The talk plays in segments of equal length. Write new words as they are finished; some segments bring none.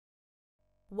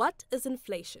What is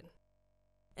inflation?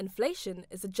 Inflation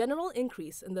is a general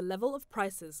increase in the level of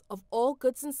prices of all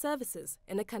goods and services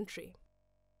in a country.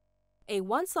 A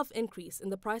once-off increase in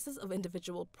the prices of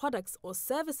individual products or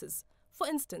services, for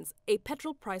instance, a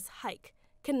petrol price hike,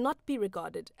 cannot be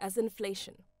regarded as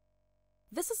inflation.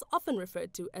 This is often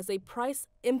referred to as a price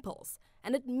impulse,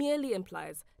 and it merely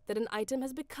implies that an item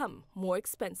has become more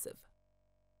expensive.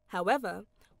 However,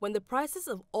 when the prices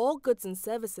of all goods and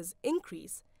services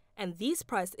increase, and these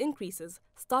price increases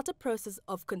start a process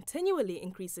of continually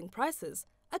increasing prices,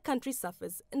 a country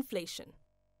suffers inflation.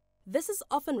 This is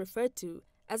often referred to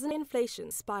as an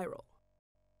inflation spiral.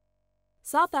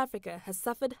 South Africa has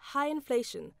suffered high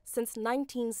inflation since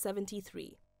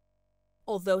 1973.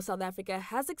 Although South Africa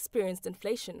has experienced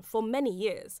inflation for many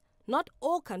years, not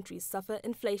all countries suffer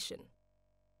inflation.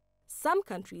 Some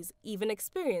countries even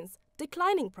experience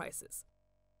declining prices.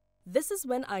 This is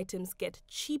when items get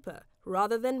cheaper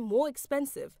rather than more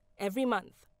expensive every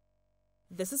month.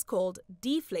 This is called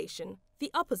deflation,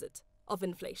 the opposite of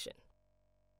inflation.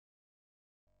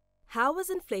 How is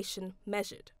inflation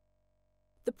measured?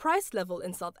 The price level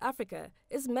in South Africa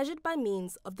is measured by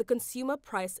means of the Consumer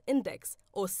Price Index,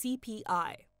 or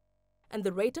CPI, and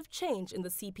the rate of change in the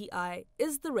CPI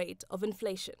is the rate of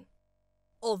inflation.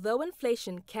 Although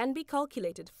inflation can be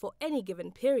calculated for any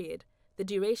given period, the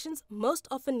durations most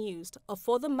often used are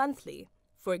for the monthly.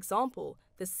 For example,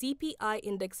 the CPI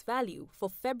index value for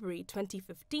February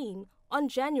 2015 on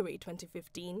January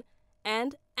 2015,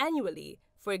 and annually,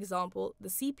 for example, the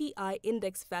CPI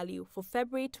index value for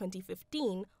February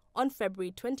 2015 on February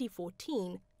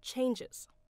 2014 changes.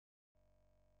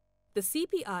 The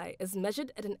CPI is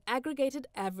measured at an aggregated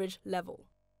average level.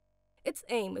 Its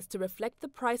aim is to reflect the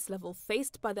price level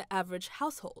faced by the average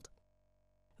household.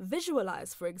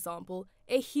 Visualize, for example,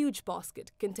 a huge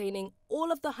basket containing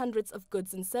all of the hundreds of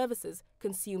goods and services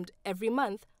consumed every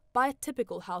month by a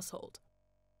typical household.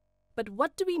 But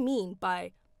what do we mean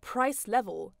by price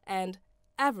level and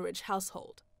average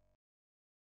household?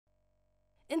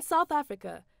 In South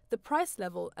Africa, the price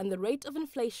level and the rate of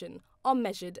inflation are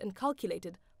measured and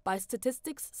calculated by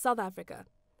Statistics South Africa,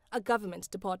 a government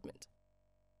department.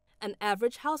 An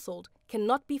average household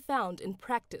cannot be found in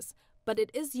practice, but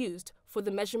it is used for the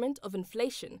measurement of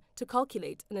inflation to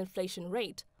calculate an inflation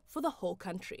rate for the whole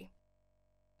country.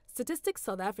 Statistics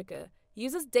South Africa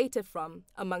uses data from,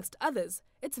 amongst others,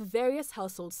 its various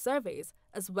household surveys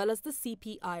as well as the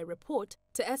CPI report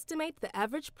to estimate the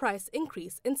average price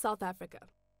increase in South Africa.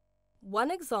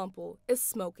 One example is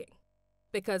smoking.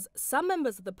 Because some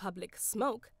members of the public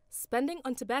smoke, spending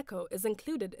on tobacco is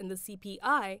included in the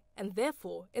CPI and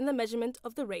therefore in the measurement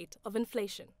of the rate of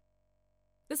inflation.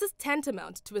 This is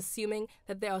tantamount to assuming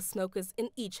that there are smokers in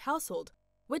each household,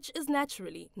 which is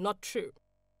naturally not true.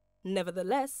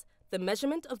 Nevertheless, the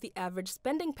measurement of the average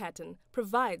spending pattern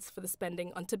provides for the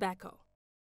spending on tobacco.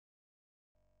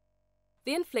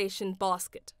 The inflation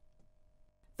basket.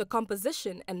 The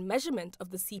composition and measurement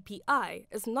of the CPI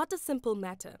is not a simple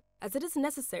matter, as it is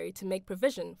necessary to make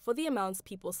provision for the amounts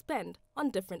people spend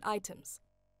on different items.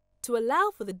 To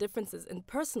allow for the differences in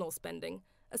personal spending,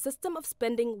 a system of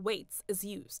spending weights is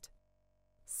used.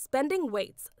 Spending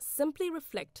weights simply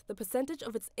reflect the percentage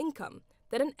of its income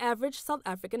that an average South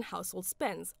African household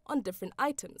spends on different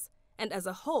items, and as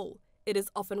a whole, it is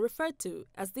often referred to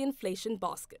as the inflation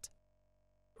basket.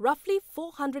 Roughly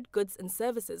 400 goods and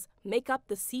services make up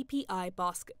the CPI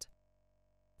basket.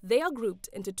 They are grouped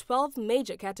into 12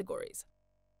 major categories.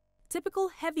 Typical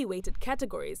heavy-weighted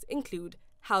categories include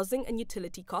housing and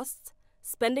utility costs,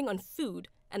 spending on food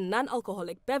and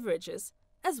non-alcoholic beverages,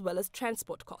 as well as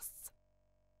transport costs.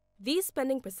 These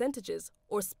spending percentages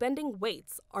or spending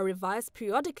weights are revised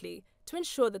periodically to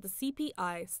ensure that the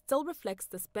CPI still reflects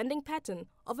the spending pattern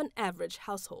of an average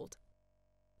household.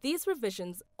 These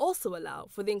revisions also allow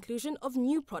for the inclusion of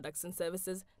new products and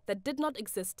services that did not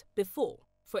exist before,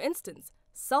 for instance,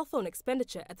 cell phone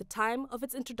expenditure at the time of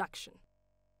its introduction.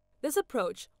 This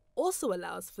approach also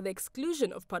allows for the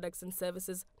exclusion of products and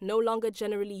services no longer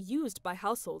generally used by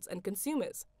households and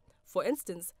consumers, for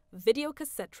instance, video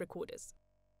cassette recorders.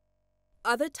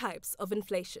 Other types of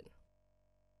inflation.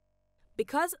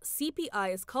 Because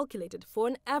CPI is calculated for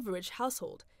an average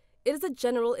household, it is a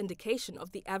general indication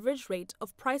of the average rate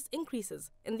of price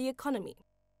increases in the economy.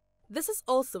 This is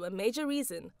also a major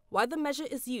reason why the measure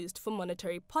is used for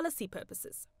monetary policy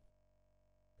purposes.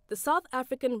 The South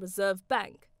African Reserve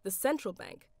Bank, the central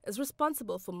bank, is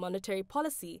responsible for monetary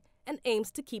policy and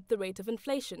aims to keep the rate of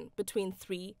inflation between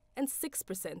 3 and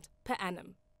 6% per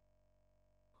annum.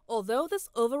 Although this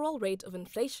overall rate of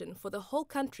inflation for the whole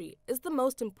country is the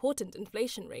most important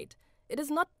inflation rate, it is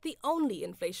not the only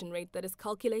inflation rate that is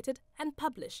calculated and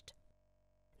published.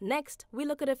 Next, we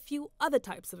look at a few other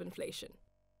types of inflation.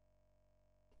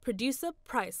 Producer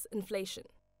Price Inflation.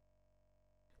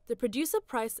 The Producer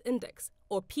Price Index,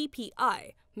 or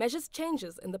PPI, measures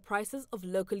changes in the prices of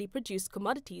locally produced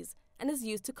commodities and is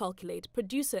used to calculate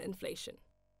producer inflation.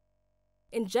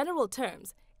 In general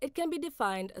terms, it can be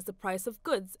defined as the price of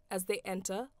goods as they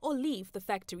enter or leave the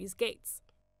factory's gates.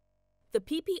 The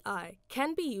PPI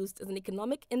can be used as an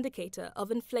economic indicator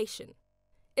of inflation.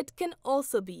 It can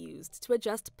also be used to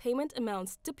adjust payment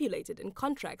amounts stipulated in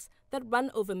contracts that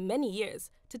run over many years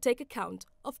to take account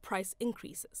of price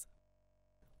increases.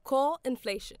 Core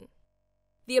inflation.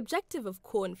 The objective of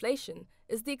core inflation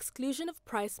is the exclusion of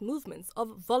price movements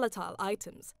of volatile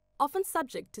items, often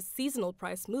subject to seasonal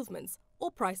price movements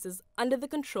or prices under the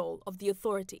control of the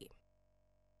authority.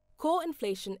 Core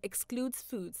inflation excludes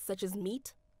foods such as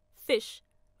meat, fish,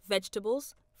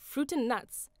 vegetables, fruit and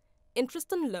nuts,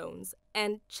 interest on loans,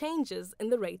 and changes in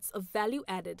the rates of value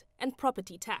added and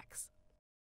property tax.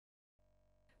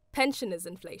 Pensioners'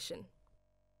 inflation.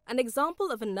 An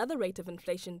example of another rate of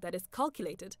inflation that is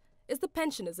calculated is the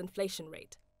pensioners' inflation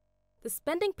rate. The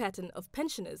spending pattern of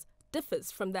pensioners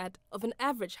differs from that of an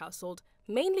average household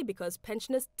mainly because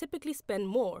pensioners typically spend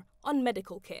more on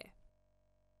medical care.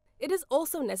 It is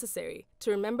also necessary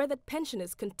to remember that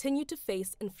pensioners continue to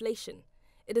face inflation.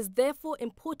 It is therefore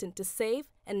important to save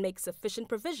and make sufficient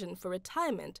provision for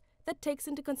retirement that takes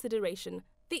into consideration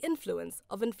the influence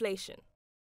of inflation.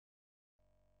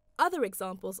 Other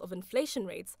examples of inflation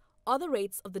rates are the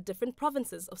rates of the different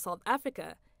provinces of South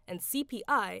Africa and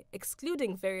CPI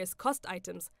excluding various cost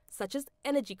items such as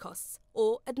energy costs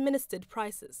or administered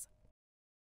prices.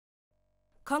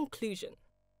 Conclusion.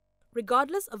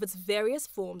 Regardless of its various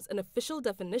forms and official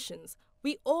definitions,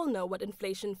 we all know what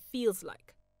inflation feels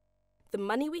like. The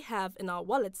money we have in our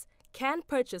wallets can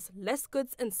purchase less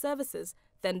goods and services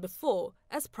than before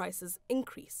as prices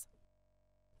increase.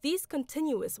 These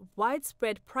continuous,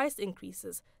 widespread price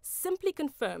increases simply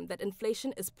confirm that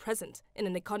inflation is present in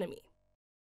an economy.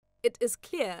 It is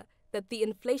clear that the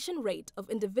inflation rate of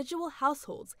individual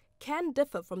households can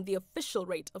differ from the official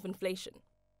rate of inflation.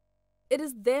 It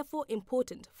is therefore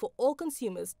important for all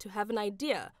consumers to have an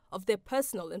idea of their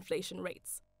personal inflation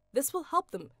rates. This will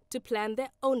help them to plan their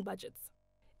own budgets.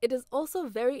 It is also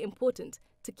very important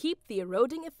to keep the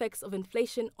eroding effects of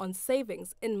inflation on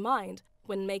savings in mind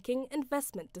when making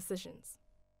investment decisions.